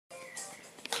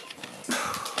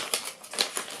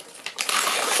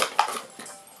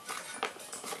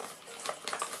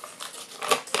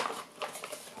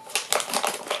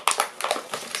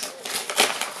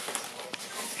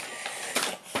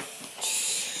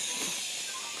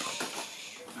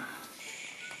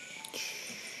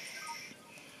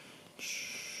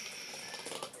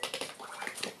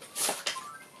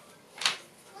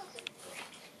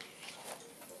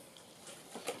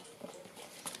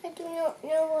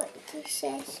what it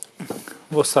says.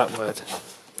 What's that word?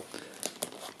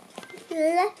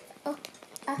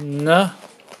 No.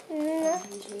 No.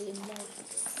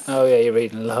 Oh yeah, you're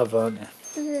reading love, aren't you?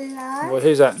 Love. Well,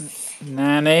 who's that?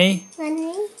 Nanny.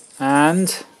 Nanny.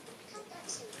 And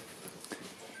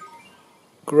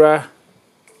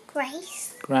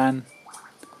Grace. Grandad.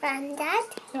 Grandad.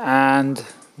 And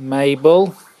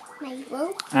Mabel.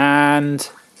 Mabel. And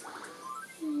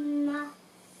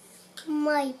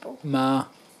Mabel. Martha.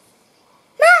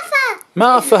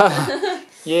 Martha.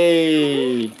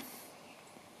 Yay!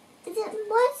 Was it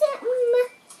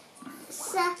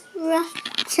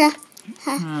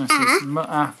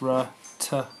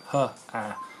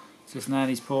It's just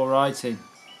Nanny's poor writing.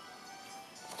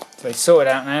 So sort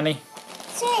it out, Nanny.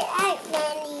 Sort out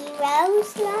Nanny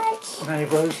Rose Large. Nanny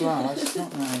Rose Large.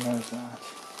 Not Nanny Rose Large.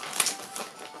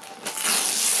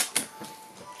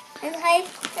 And I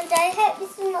hope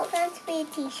this is not going to be a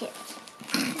t-shirt.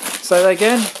 Say that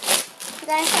again?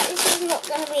 And I hope this is not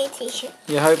going to be a t-shirt.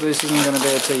 You hope this isn't going to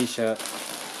be a t-shirt.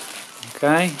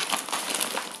 Okay.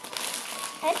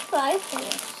 Let's try open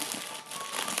it.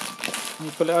 Can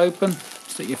you pull it open?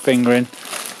 Stick your finger in.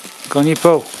 Go on, you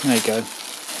pull. There you go.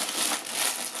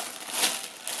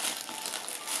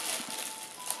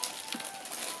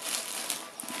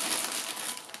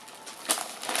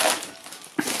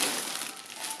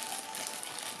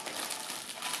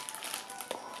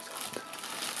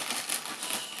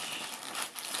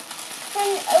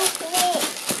 Open it.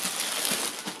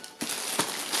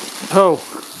 Pull.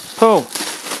 Pull.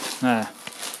 There.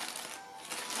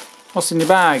 What's in your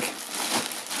bag?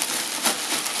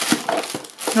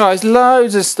 Right, there's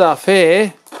loads of stuff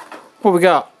here. What we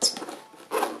got?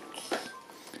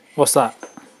 What's that?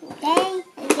 Okay.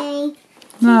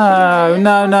 No.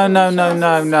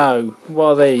 What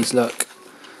are these? Look.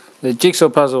 The jigsaw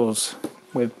puzzles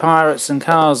with pirates and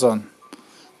cars on.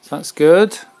 That's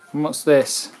good. And what's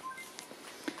this?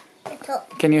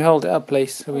 Can you hold it up,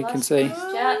 please, so we can see?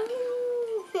 Jack.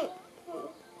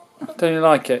 Don't you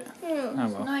like it? No. Oh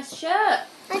well. Nice shirt.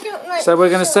 I don't like So we're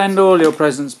going to shorts. send all your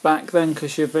presents back then,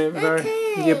 because you've been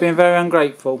very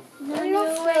ungrateful. Nanny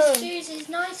always chooses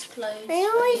nice clothes. I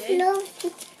always for you. love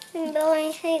and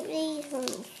I hate these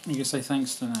ones. You can say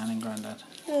thanks to Nan and Grandad.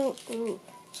 Thank you.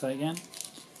 Say again.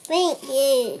 Thank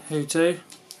you. Who to?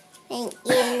 Thank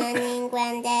you, Nanny and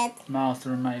Grandad. Martha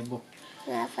and Mabel.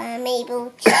 Martha and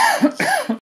Mabel.